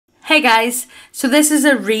Hey guys, so this is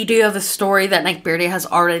a redo of a story that Nickbeardy has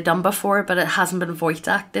already done before, but it hasn't been voice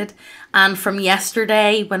acted. And from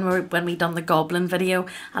yesterday, when we done the Goblin video,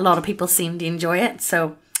 a lot of people seemed to enjoy it,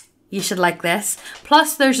 so you should like this.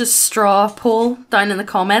 Plus, there's a straw poll down in the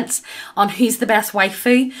comments on who's the best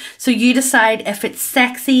waifu. So you decide if it's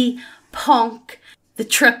Sexy, Punk, the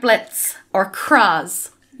Triplets, or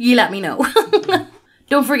Kraz. You let me know.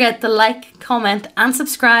 Don't forget to like, comment, and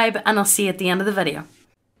subscribe, and I'll see you at the end of the video.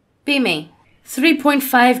 Be me.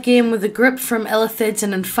 3.5 game with a group from Illithids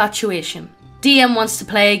and Infatuation. DM wants to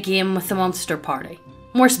play a game with a monster party.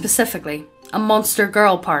 More specifically, a monster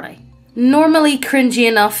girl party. Normally cringy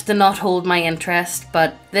enough to not hold my interest,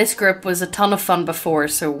 but this group was a ton of fun before,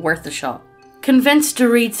 so worth a shot. Convinced to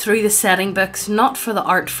read through the setting books, not for the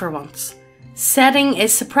art for once. Setting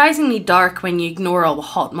is surprisingly dark when you ignore all the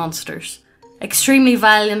hot monsters. Extremely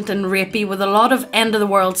violent and rapey with a lot of end of the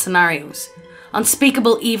world scenarios.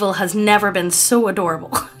 Unspeakable evil has never been so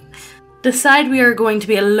adorable. Decide we are going to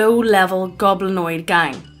be a low-level goblinoid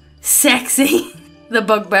gang. Sexy, the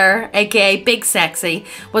bugbear, aka Big Sexy,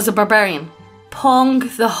 was a barbarian. Pong,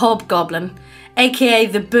 the hobgoblin, aka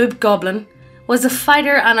the boob goblin, was a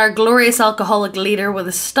fighter and our glorious alcoholic leader with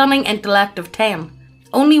a stunning intellect of 10.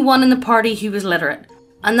 Only one in the party who was literate,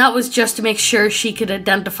 and that was just to make sure she could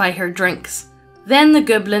identify her drinks. Then the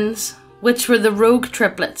Gooblins, which were the rogue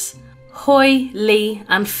triplets, Hoi, Lee,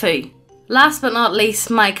 and Fu. Last but not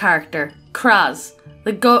least, my character, Kraz,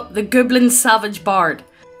 the Gooblin savage bard.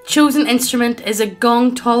 Chosen instrument is a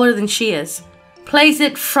gong taller than she is. Plays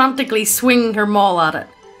it frantically, swinging her maul at it.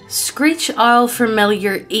 Screech Owl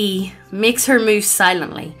familiar E makes her move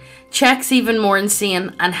silently, checks even more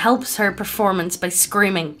insane, and helps her performance by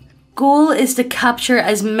screaming. Goal is to capture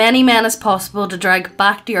as many men as possible to drag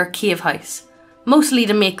back to our cave house. Mostly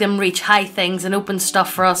to make them reach high things and open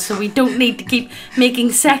stuff for us so we don't need to keep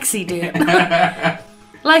making Sexy do it.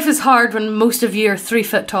 Life is hard when most of you are 3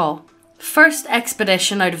 foot tall. First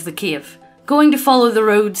expedition out of the cave. Going to follow the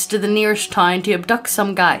roads to the nearest town to abduct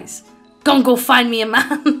some guys. Gonna go find me a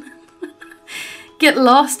man. Get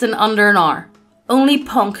lost in under an hour. Only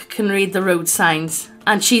Punk can read the road signs,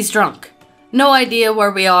 and she's drunk. No idea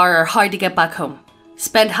where we are or how to get back home.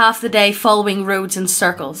 Spend half the day following roads in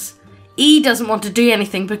circles. E doesn't want to do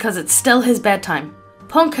anything because it's still his bedtime.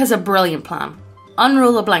 Punk has a brilliant plan.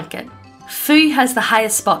 Unroll a blanket. Fu has the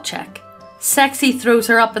highest spot check. Sexy throws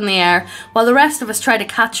her up in the air while the rest of us try to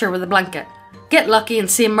catch her with a blanket. Get lucky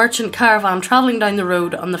and see a merchant caravan travelling down the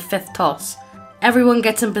road on the 5th toss. Everyone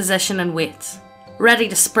gets in position and waits, ready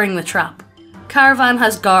to spring the trap. Caravan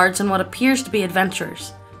has guards and what appears to be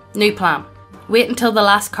adventurers. New plan. Wait until the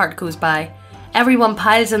last cart goes by. Everyone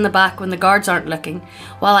piles in the back when the guards aren't looking,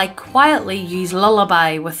 while I quietly use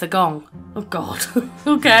lullaby with the gong. Oh god.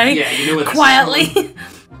 Okay. Yeah, you know what. Quietly.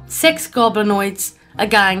 6 goblinoids, a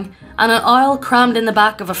gang, and an owl crammed in the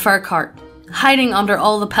back of a fur cart, hiding under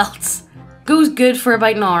all the pelts. Goes good for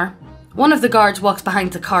about an hour. One of the guards walks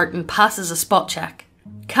behind the cart and passes a spot check.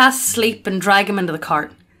 Cast sleep and drag him into the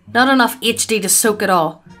cart. Not enough HD to soak it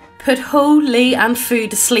all. Put Ho, Lee, and Fu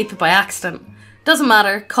to sleep by accident. Doesn't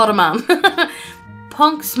matter, caught a man.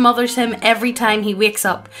 Punk smothers him every time he wakes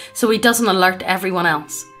up so he doesn't alert everyone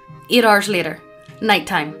else. 8 hours later,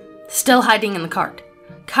 nighttime, still hiding in the cart.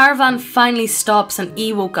 Caravan finally stops and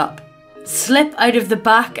E woke up. Slip out of the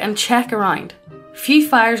back and check around. Few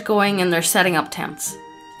fires going and they're setting up tents.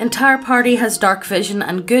 Entire party has dark vision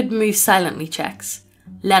and good move silently checks.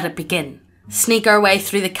 Let it begin. Sneak our way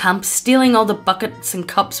through the camp, stealing all the buckets and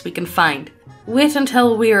cups we can find. Wait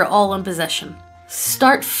until we are all in position.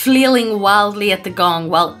 Start flailing wildly at the gong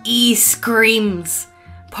while E screams.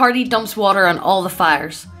 Party dumps water on all the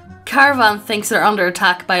fires. Caravan thinks they're under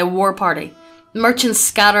attack by a war party. Merchants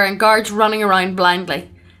scatter and guards running around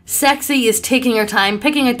blindly. Sexy is taking her time,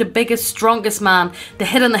 picking out the biggest, strongest man to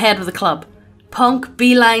hit on the head with a club. Punk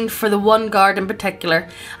beelined for the one guard in particular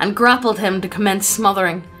and grappled him to commence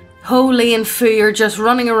smothering. Ho, Lee and Fu are just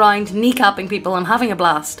running around, kneecapping people and having a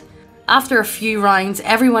blast. After a few rounds,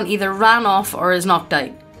 everyone either ran off or is knocked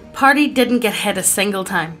out. Party didn't get hit a single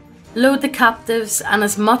time. Load the captives and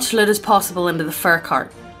as much loot as possible into the fur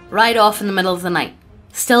cart. Ride off in the middle of the night.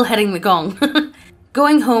 Still hitting the gong.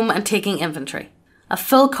 Going home and taking inventory. A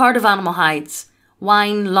full cart of animal hides.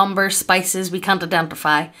 Wine, lumber, spices we can't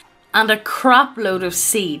identify. And a crap load of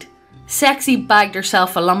seed. Sexy bagged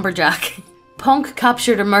herself a lumberjack. Punk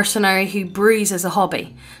captured a mercenary who brews as a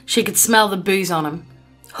hobby. She could smell the booze on him.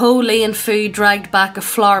 Ho, Lee and Fu dragged back a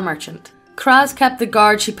flour merchant. Kraz kept the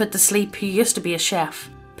guard she put to sleep who used to be a chef.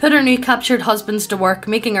 Put her new captured husbands to work,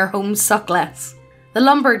 making her home suck less. The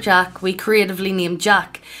lumberjack we creatively named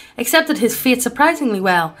Jack accepted his fate surprisingly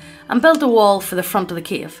well and built a wall for the front of the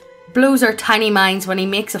cave. Blows our tiny minds when he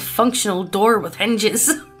makes a functional door with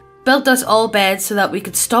hinges. Built us all beds so that we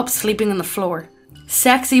could stop sleeping on the floor.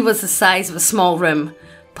 Sexy was the size of a small room.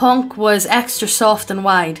 Punk was extra soft and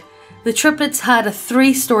wide. The triplets had a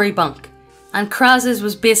 3-story bunk. And Kraz's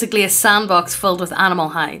was basically a sandbox filled with animal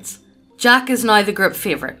hides. Jack is now the group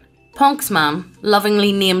favourite. Punk's man,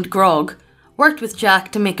 lovingly named Grog, worked with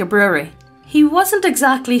Jack to make a brewery. He wasn't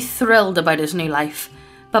exactly thrilled about his new life,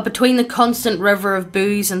 but between the constant river of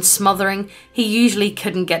booze and smothering, he usually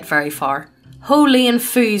couldn't get very far. Holy and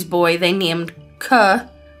Foo's boy they named Kuh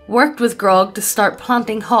worked with Grog to start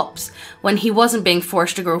planting hops when he wasn't being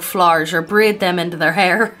forced to grow flowers or braid them into their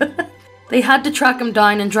hair. They had to track him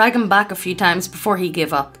down and drag him back a few times before he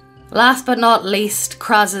gave up. Last but not least,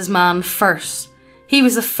 Kraz's man First. He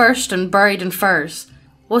was the first and buried in furs.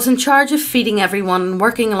 Was in charge of feeding everyone and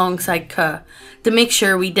working alongside Kuh to make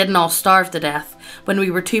sure we didn't all starve to death when we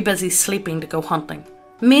were too busy sleeping to go hunting.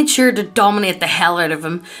 Made sure to dominate the hell out of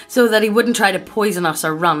him so that he wouldn't try to poison us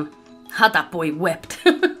or run. Had that boy whipped.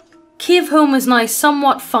 Cave Home is now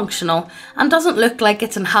somewhat functional and doesn't look like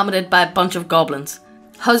it's inhabited by a bunch of goblins.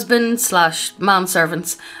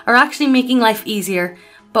 Husband/manservants are actually making life easier,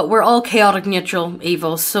 but we're all chaotic neutral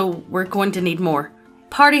evils, so we're going to need more.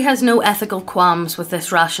 Party has no ethical qualms with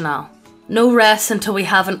this rationale. No rest until we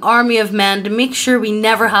have an army of men to make sure we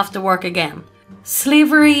never have to work again.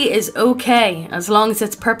 Slavery is okay as long as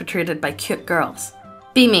it's perpetrated by cute girls.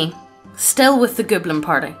 Be me, still with the Gooblin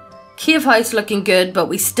party. Cave house looking good, but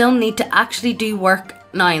we still need to actually do work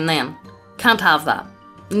now and then. Can't have that.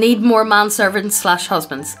 Need more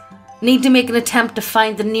manservants/husbands. Need to make an attempt to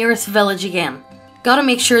find the nearest village again. Gotta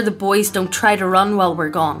make sure the boys don't try to run while we're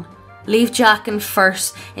gone. Leave Jack and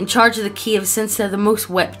First in charge of the cave since they're the most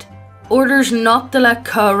whipped. Orders not to let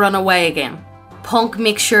Kuh run away again. Punk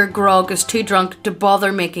makes sure Grog is too drunk to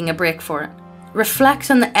bother making a break for it. Reflects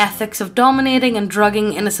on the ethics of dominating and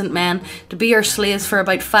drugging innocent men to be our slaves for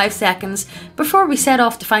about 5 seconds before we set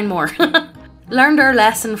off to find more. Learned our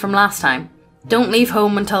lesson from last time. Don't leave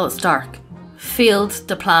home until it's dark. Failed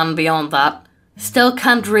to plan beyond that. Still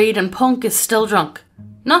can't read and Punk is still drunk.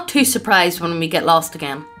 Not too surprised when we get lost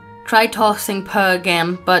again. Try tossing Puh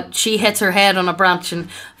again, but she hits her head on a branch and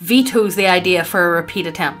vetoes the idea for a repeat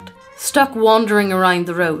attempt. Stuck wandering around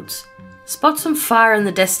the roads. Spot some fire in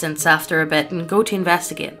the distance after a bit and go to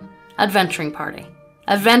investigate. Adventuring party.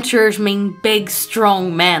 Adventurers mean big,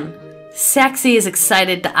 strong men. Sexy is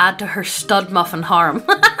excited to add to her stud muffin harem.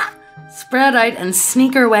 Spread out and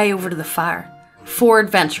sneak our way over to the fire. 4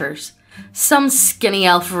 adventurers. Some skinny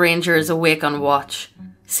elf ranger is awake on watch.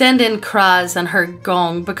 Send in Kraz and her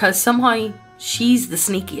gong because somehow she's the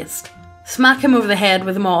sneakiest. Smack him over the head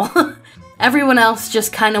with them all. Everyone else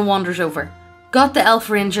just kinda wanders over. Got the elf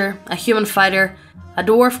ranger, a human fighter, a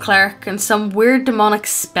dwarf cleric, and some weird demonic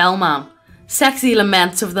spellman. Sexy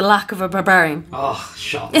laments over the lack of a barbarian. Oh,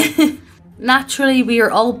 shut. Naturally, we are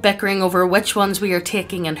all bickering over which ones we are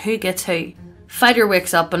taking and who gets who. Fighter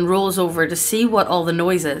wakes up and rolls over to see what all the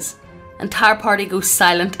noise is. Entire party goes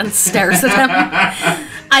silent and stares at him.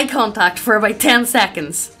 Eye contact for about 10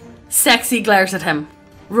 seconds. Sexy glares at him.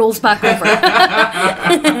 Rolls back over.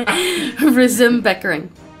 Resume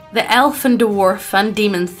bickering. The elf and dwarf and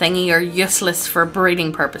demon thingy are useless for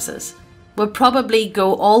breeding purposes. Would probably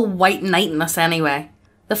go all white knighting us anyway.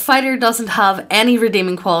 The fighter doesn't have any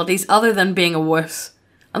redeeming qualities other than being a wuss.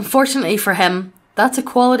 Unfortunately for him, that's a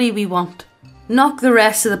quality we want. Knock the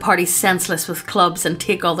rest of the party senseless with clubs and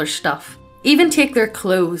take all their stuff. Even take their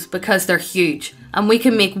clothes because they're huge and we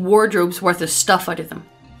can make wardrobes worth of stuff out of them.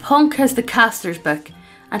 Punk has the caster's book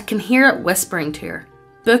and can hear it whispering to her.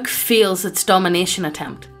 Book fails its domination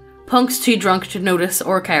attempt. Punk's too drunk to notice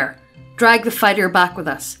or care. Drag the fighter back with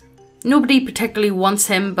us. Nobody particularly wants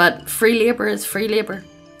him, but free labour is free labour.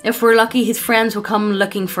 If we're lucky, his friends will come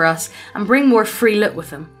looking for us and bring more free loot with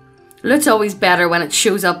them. Loot's always better when it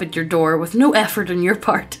shows up at your door with no effort on your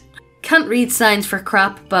part. Can't read signs for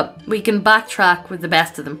crap, but we can backtrack with the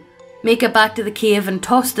best of them. Make it back to the cave and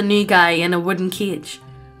toss the new guy in a wooden cage.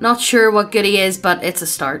 Not sure what good he is, but it's a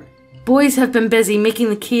start. Boys have been busy making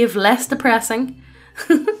the cave less depressing.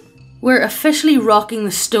 We're officially rocking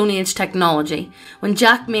the Stone Age technology when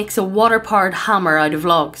Jack makes a water-powered hammer out of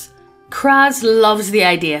logs. Kraz loves the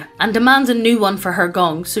idea and demands a new one for her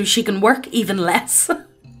gong so she can work even less.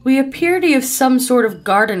 We appear to have some sort of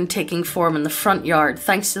garden taking form in the front yard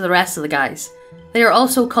thanks to the rest of the guys. They are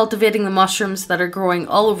also cultivating the mushrooms that are growing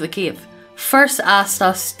all over the cave. First asked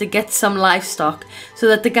us to get some livestock so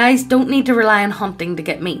that the guys don't need to rely on hunting to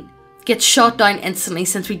get meat. Get shot down instantly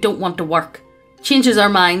since we don't want to work. changes our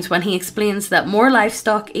minds when he explains that more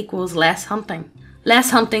livestock equals less hunting.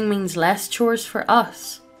 Less hunting means less chores for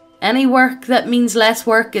us. Any work that means less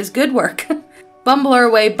work is good work. Bumble our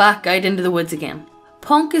way back out into the woods again.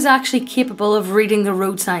 Punk is actually capable of reading the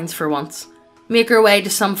road signs for once. Make our way to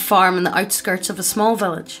some farm in the outskirts of a small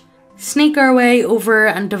village. Sneak our way over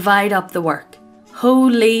and divide up the work. Ho,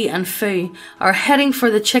 Lee and Fu are heading for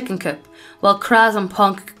the chicken coop, while Kraz and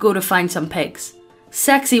Punk go to find some pigs.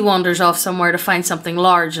 Sexy wanders off somewhere to find something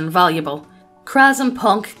large and valuable. Kraz and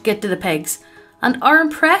Punk get to the pigs, and are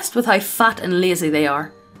impressed with how fat and lazy they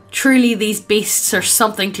are. Truly, these beasts are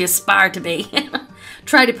something to aspire to be.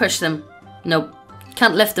 Try to push them. Nope.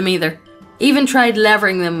 Can't lift them either. Even tried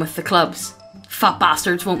levering them with the clubs. Fat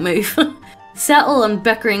bastards won't move. Settle on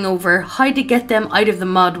bickering over how to get them out of the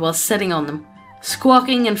mud while sitting on them.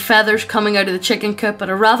 Squawking and feathers coming out of the chicken coop at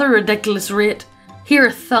a rather ridiculous rate. Hear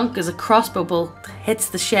a thunk as a crossbow bolt hits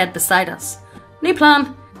the shed beside us. New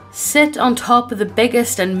plan. Sit on top of the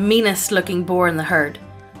biggest and meanest looking boar in the herd.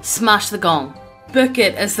 Smash the gong. Book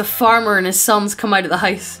it as the farmer and his sons come out of the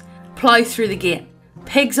house. Plough through the gate.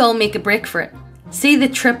 Pigs all make a break for it. See the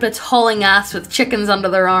triplets hauling ass with chickens under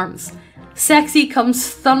their arms. Sexy comes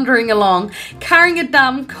thundering along, carrying a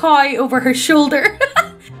damn cow over her shoulder.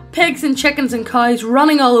 Pigs and chickens and cows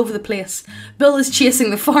running all over the place. Bill is chasing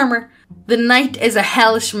the farmer. The night is a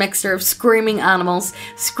hellish mixture of screaming animals,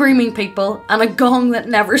 screaming people, and a gong that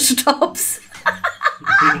never stops.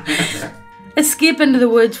 Escape into the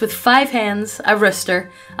woods with 5 hens, a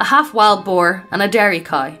rooster, a half wild boar, and a dairy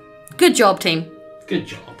cow. Good job, team. Good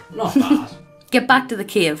job. Not bad. Get back to the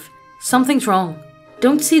cave. Something's wrong.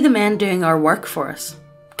 Don't see the men doing our work for us.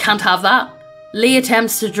 Can't have that. Lee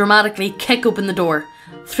attempts to dramatically kick open the door.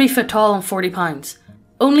 3 foot tall and 40 pounds.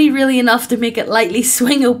 Only really enough to make it lightly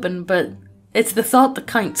swing open, but it's the thought that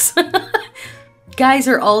counts. Guys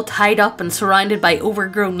are all tied up and surrounded by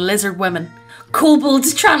overgrown lizard women.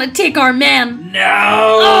 Kobolds trying to take our men.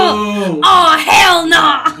 No! Oh hell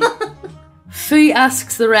no! Fu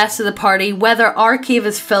asks the rest of the party whether our cave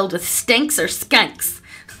is filled with stinks or skanks.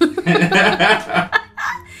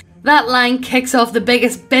 That line kicks off the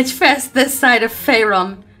biggest bitch fest this side of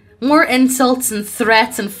Faerun. More insults and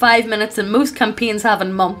threats in 5 minutes than most campaigns have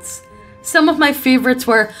in months. Some of my favourites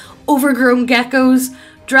were overgrown geckos,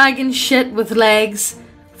 dragon shit with legs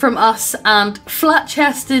from us, and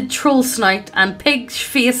flat-chested troll snout and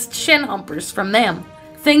pig-faced shin humpers from them.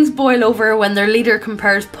 Things boil over when their leader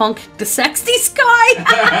compares Punk to Sexy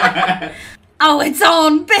Sky. Oh, it's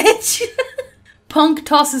on, bitch! Punk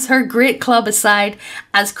tosses her great club aside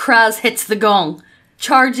as Kraz hits the gong.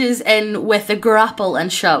 Charges in with a grapple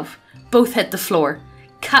and shove. Both hit the floor.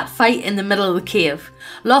 Cat fight in the middle of the cave.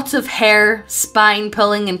 Lots of hair, spine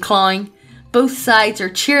pulling and clawing. Both sides are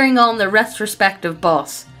cheering on their respective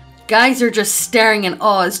boss. Guys are just staring in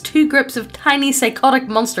awe as 2 groups of tiny psychotic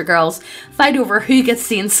monster girls fight over who gets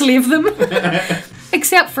to enslave them.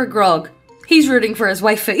 Except for Grog. He's rooting for his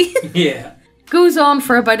wifey. Yeah. Goes on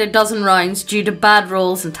for about a dozen rounds due to bad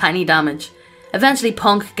rolls and tiny damage. Eventually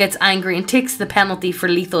Punk gets angry and takes the penalty for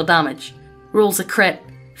lethal damage. Rolls a crit.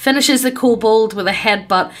 Finishes the kobold with a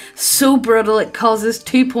headbutt so brutal it causes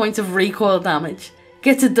 2 points of recoil damage.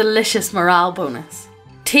 Gets a delicious morale bonus.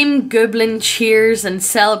 Team Gooblin cheers and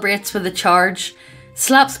celebrates with a charge.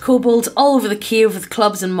 Slaps kobolds all over the cave with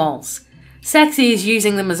clubs and mauls. Sexy is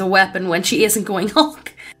using them as a weapon when she isn't going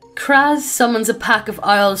Hulk. Kraz summons a pack of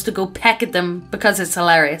owls to go peck at them because it's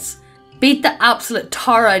hilarious. Beat the absolute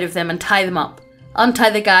tar out of them and tie them up. Untie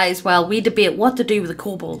the guys while we debate what to do with the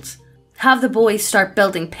kobolds. Have the boys start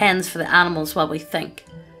building pens for the animals while we think.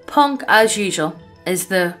 Punk, as usual, is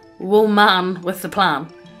the woman with the plan.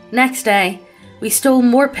 Next day, we stole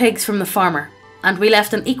more pigs from the farmer, and we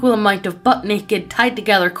left an equal amount of butt-naked,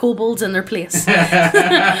 tied-together kobolds in their place.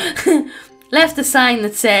 Left a sign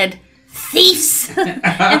that said, "Thieves!" in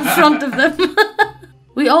front of them.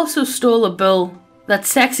 We also stole a bull that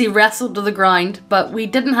Sexy wrestled to the ground, but we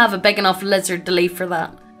didn't have a big enough lizard to leave for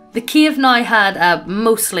that. The cave now had a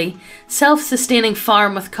mostly self-sustaining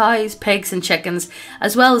farm with cows, pigs and chickens,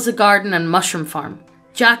 as well as a garden and mushroom farm.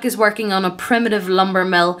 Jack is working on a primitive lumber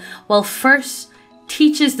mill, while First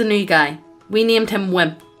teaches the new guy, we named him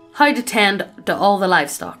Wimp, how to tend to all the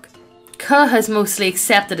livestock. Ka has mostly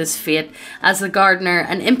accepted his fate as the gardener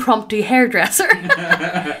and impromptu hairdresser.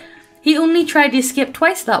 He only tried to escape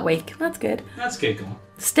twice that week. That's good. That's good going.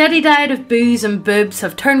 Steady diet of booze and boobs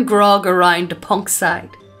have turned Grog around to Punk's side.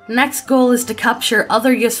 Next goal is to capture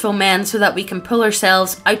other useful men so that we can pull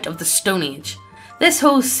ourselves out of the Stone Age. This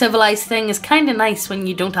whole civilized thing is kinda nice when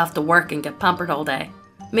you don't have to work and get pampered all day.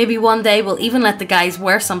 Maybe one day we'll even let the guys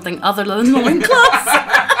wear something other than loincloths.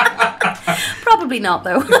 Probably not,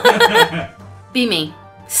 though. Be me,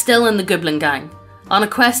 still in the Gooblin gang, on a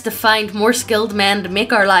quest to find more skilled men to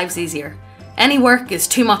make our lives easier. Any work is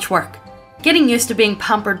too much work. Getting used to being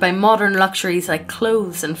pampered by modern luxuries like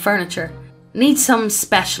clothes and furniture. Need some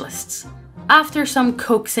specialists. After some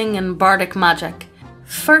coaxing and bardic magic,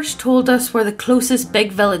 first told us where the closest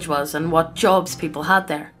big village was and what jobs people had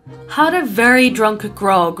there. Had a very drunk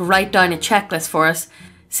grog write down a checklist for us,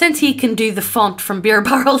 since he can do the font from beer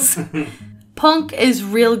barrels. Punk is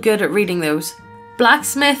real good at reading those.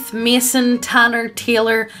 Blacksmith, mason, tanner,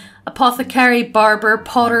 tailor, apothecary, barber,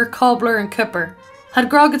 potter, cobbler and cooper. Had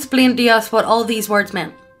grog explained to us what all these words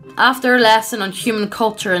meant. After a lesson on human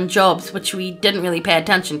culture and jobs which we didn't really pay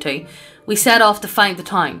attention to, we set off to find the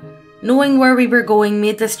town. Knowing where we were going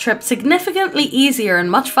made this trip significantly easier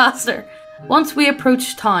and much faster. Once we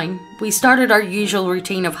approached town, we started our usual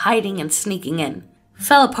routine of hiding and sneaking in.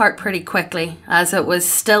 Fell apart pretty quickly, as it was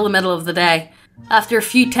still the middle of the day. After a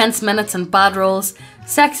few tense minutes and bad rolls,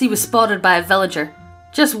 Sexy was spotted by a villager.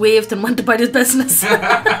 Just waved and went about his business.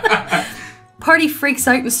 Party freaks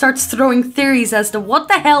out and starts throwing theories as to what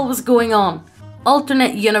the hell was going on.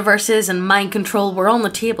 Alternate universes and mind control were on the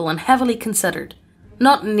table and heavily considered.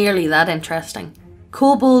 Not nearly that interesting.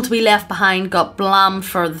 Kobolds we left behind got blamed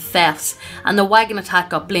for the thefts, and the wagon attack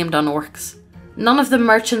got blamed on orcs. None of the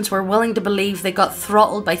merchants were willing to believe they got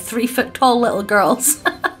throttled by 3-foot-tall little girls.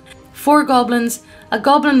 4 goblins, a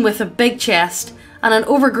goblin with a big chest, and an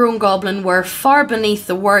overgrown goblin were far beneath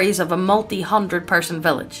the worries of a multi-100-person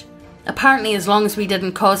village. Apparently, as long as we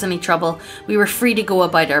didn't cause any trouble, we were free to go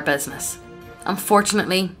about our business.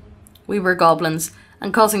 Unfortunately, we were goblins,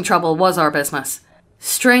 and causing trouble was our business.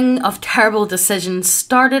 String of terrible decisions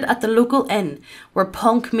started at the local inn, where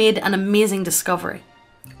Punk made an amazing discovery.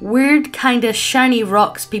 Weird kinda shiny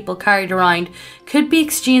rocks people carried around could be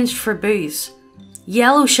exchanged for booze.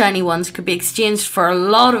 Yellow shiny ones could be exchanged for a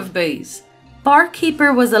lot of booze.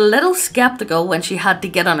 Barkeeper was a little skeptical when she had to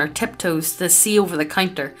get on her tiptoes to see over the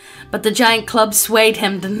counter, but the giant club swayed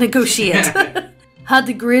him to negotiate. Had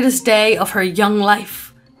the greatest day of her young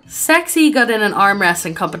life. Sexy got in an arm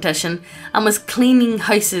wrestling competition and was cleaning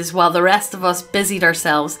houses while the rest of us busied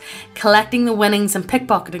ourselves collecting the winnings and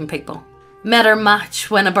pickpocketing people. Met her match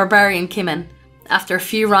when a barbarian came in. After a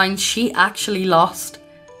few rounds, she actually lost.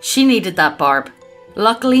 She needed that barb.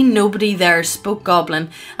 Luckily, nobody there spoke Goblin,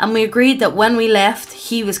 and we agreed that when we left,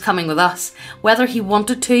 he was coming with us, whether he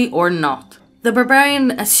wanted to or not. The barbarian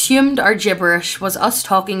assumed our gibberish was us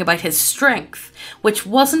talking about his strength, which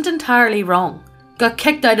wasn't entirely wrong. Got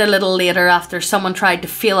kicked out a little later after someone tried to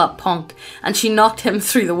feel up Punk, and she knocked him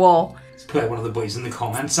through the wall. Let's play one of the boys in the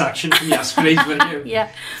comment section from yesterday's video. Yeah.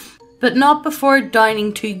 But not before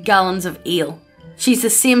downing 2 gallons of ale. She's the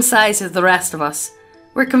same size as the rest of us.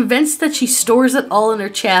 We're convinced that she stores it all in her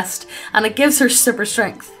chest and it gives her super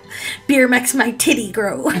strength. Beer makes my titty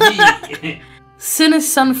grow. Soon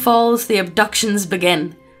as sun falls, the abductions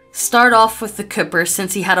begin. Start off with the cooper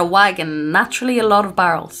since he had a wagon and naturally a lot of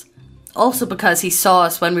barrels. Also because he saw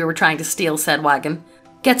us when we were trying to steal said wagon.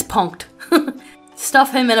 Gets punked.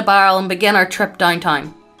 Stuff him in a barrel and begin our trip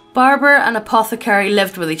downtown. Barber and apothecary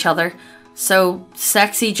lived with each other, so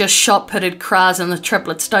Sexy just shot-putted Kraz and the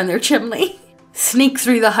triplets down their chimney. Sneak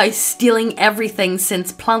through the house stealing everything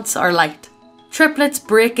since plants are light. Triplets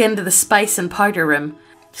break into the spice and powder room,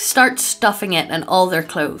 start stuffing it in all their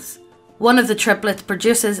clothes. One of the triplets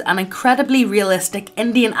produces an incredibly realistic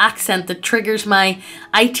Indian accent that triggers my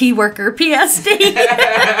IT worker PSD.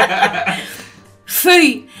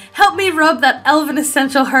 Foo! Help me rub that elven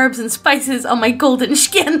essential herbs and spices on my golden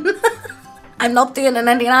skin. I'm not doing an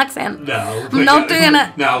Indian accent. No. I'm not doing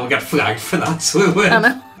it. No, we got flagged for that, so we win. I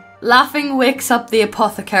know. Laughing wakes up the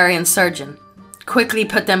apothecary and surgeon. Quickly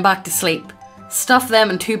put them back to sleep. Stuff them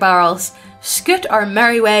in 2 barrels. Scoot our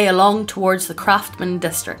merry way along towards the craftsman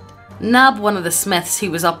district. Nab one of the smiths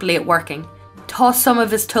who was up late working. Toss some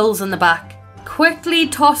of his tools in the back. Quickly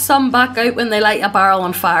toss some back out when they light a barrel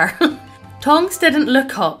on fire. Tongs didn't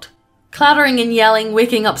look hot. Clattering and yelling,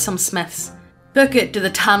 waking up some smiths. Book it to the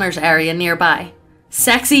tanner's area nearby.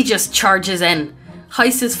 Sexy just charges in.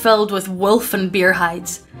 House is filled with wolf and beer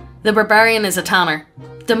hides. The barbarian is a tanner.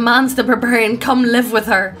 Demands the barbarian come live with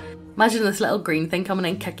her. Imagine this little green thing coming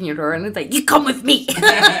in, kicking your door, and it's like, you come with me!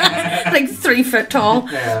 Like 3 foot tall.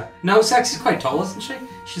 Yeah. No, Sexy's quite tall, isn't she?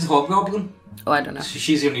 She's a hobgoblin. Oh, I don't know.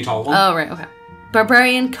 She's the only tall one. Oh, right, okay.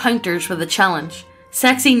 Barbarian counters with a challenge.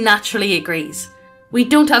 Sexy naturally agrees. We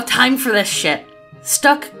don't have time for this shit.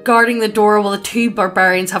 Stuck guarding the door while the 2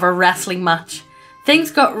 barbarians have a wrestling match.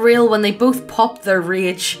 Things got real when they both popped their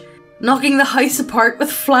rage, knocking the house apart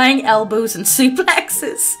with flying elbows and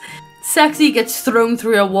suplexes. Sexy gets thrown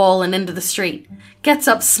through a wall and into the street, gets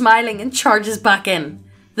up smiling and charges back in.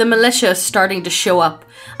 The militia is starting to show up,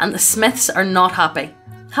 and the Smiths are not happy.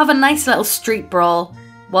 Have a nice little street brawl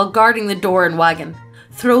while guarding the door and wagon.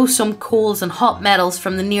 Throw some coals and hot metals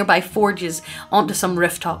from the nearby forges onto some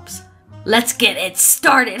rooftops. Let's get it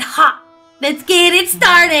started hot! Let's get it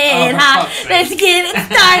started hot! Let's get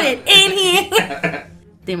it started in here!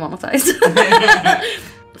 Demonetized.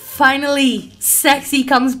 Finally, Sexy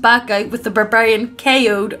comes back out with the barbarian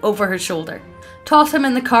KO'd over her shoulder. Toss him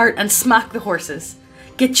in the cart and smack the horses.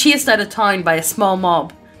 Get chased out of town by a small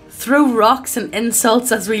mob. Throw rocks and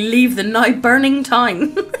insults as we leave the now burning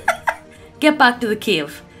town. Get back to the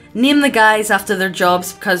cave. Name the guys after their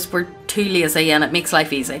jobs because we're too lazy and it makes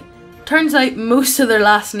life easy. Turns out most of their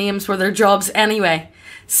last names were their jobs anyway.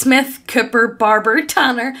 Smith, Cooper, Barber,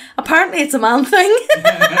 Tanner. Apparently it's a man thing.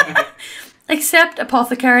 Except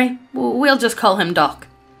Apothecary. We'll just call him Doc.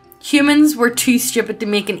 Humans were too stupid to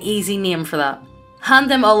make an easy name for that.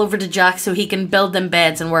 Hand them all over to Jack so he can build them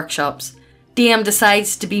beds and workshops. DM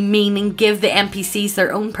decides to be mean and give the NPCs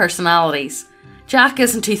their own personalities. Jack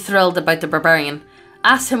isn't too thrilled about the barbarian.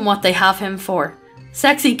 Asks him what they have him for.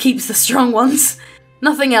 Sexy keeps the strong ones.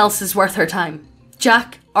 Nothing else is worth her time.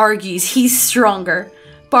 Jack argues he's stronger.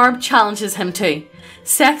 Barb challenges him too.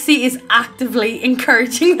 Sexy is actively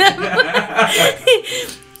encouraging them.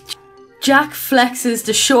 Jack flexes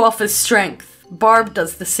to show off his strength. Barb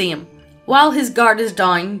does the same. While his guard is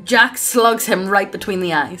down, Jack slugs him right between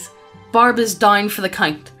the eyes. Barb is down for the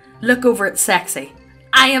count. Look over at Sexy.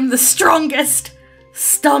 I am the strongest!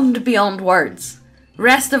 Stunned beyond words.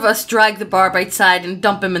 Rest of us drag the Barb outside and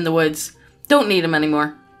dump him in the woods. Don't need him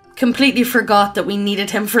anymore. Completely forgot that we needed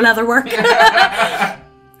him for leather work.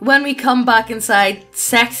 When we come back inside,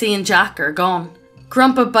 Sexy and Jack are gone.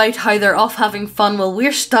 Grump about how they're off having fun while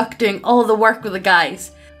we're stuck doing all the work with the guys.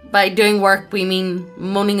 By doing work, we mean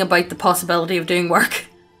moaning about the possibility of doing work.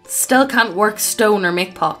 Still can't work stone or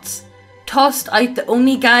make pots. Tossed out the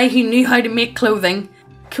only guy who knew how to make clothing.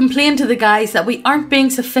 Complain to the guys that we aren't being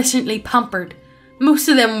sufficiently pampered. Most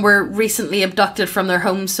of them were recently abducted from their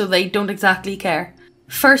homes, so they don't exactly care.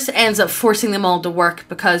 First ends up forcing them all to work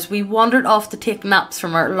because we wandered off to take naps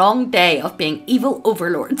from our long day of being evil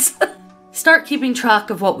overlords. Start keeping track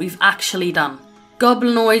of what we've actually done.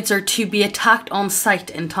 Goblinoids are to be attacked on sight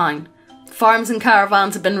in town. Farms and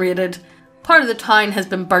caravans have been raided. Part of the town has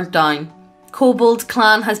been burnt down. Kobold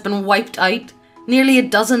clan has been wiped out. Nearly a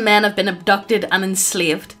dozen men have been abducted and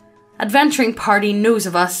enslaved. Adventuring party knows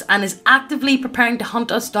of us and is actively preparing to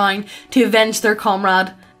hunt us down to avenge their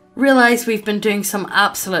comrade. Realise we've been doing some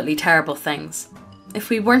absolutely terrible things. If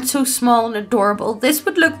we weren't so small and adorable, this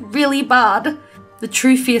would look really bad. The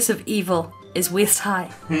true face of evil is waist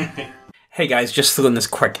high. Hey guys, just throwing this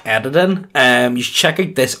quick edit in. You should check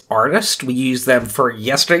out this artist. We used them for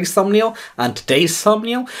yesterday's thumbnail and today's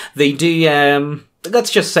thumbnail. They do,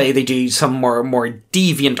 let's just say they do some more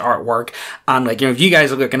deviant artwork. And like, if you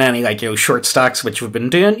guys are looking at any short stacks, which we've been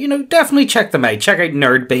doing, definitely check them out. Check out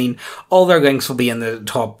Nerdbean. All their links will be in the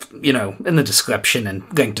top, in the description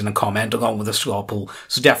and linked in a comment along with a straw poll.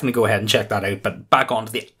 So definitely go ahead and check that out. But back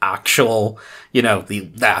onto the actual,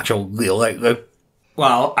 the actual real outlook.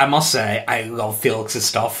 Well, I must say, I love Felix's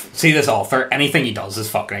stuff. See this author, anything he does is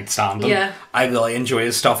fucking outstanding. Yeah. I really enjoy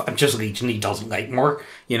his stuff. I'm just legion he doesn't like more,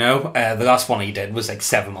 The last one he did was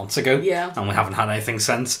 7 months ago. Yeah. And we haven't had anything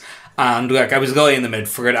since. And I was really in the mood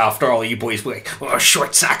for it after all you boys were like, oh,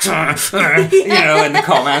 short sacks, in the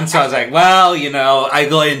comments. I was like, well, I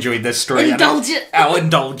really enjoyed this story. Indulge it. I'll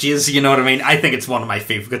indulge you, you know what I mean? I think it's one of my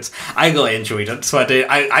favourites. I really enjoyed it. So I do.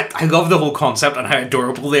 I love the whole concept and how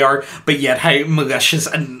adorable they are, but yet how malicious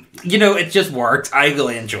and, it just works. I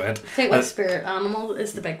really enjoy it. I think my spirit animal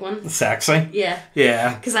is the big one. Sexy? Yeah.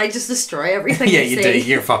 Yeah. Because I just destroy everything. Yeah, you do.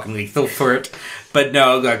 You're fucking lethal for it. But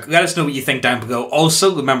no, let us know what you think down below.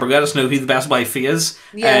 Also, remember, let us know who the best wife is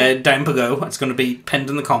down below. It's going to be pinned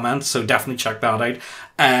in the comments, so definitely check that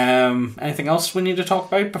out. Anything else we need to talk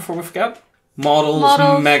about before we forget?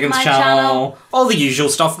 Models, Megan's channel, all the usual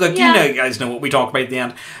stuff. You guys know what we talk about at the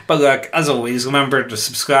end. But look, as always, remember to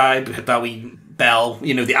subscribe, hit that wee bell,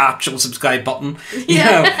 the actual subscribe button.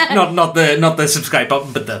 Not the subscribe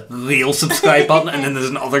button, but the real subscribe button. And then there's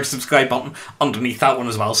another subscribe button underneath that one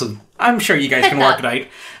as well. So I'm sure you guys can work it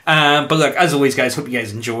out. But look, as always, guys, hope you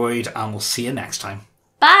guys enjoyed, and we'll see you next time.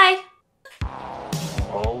 Bye.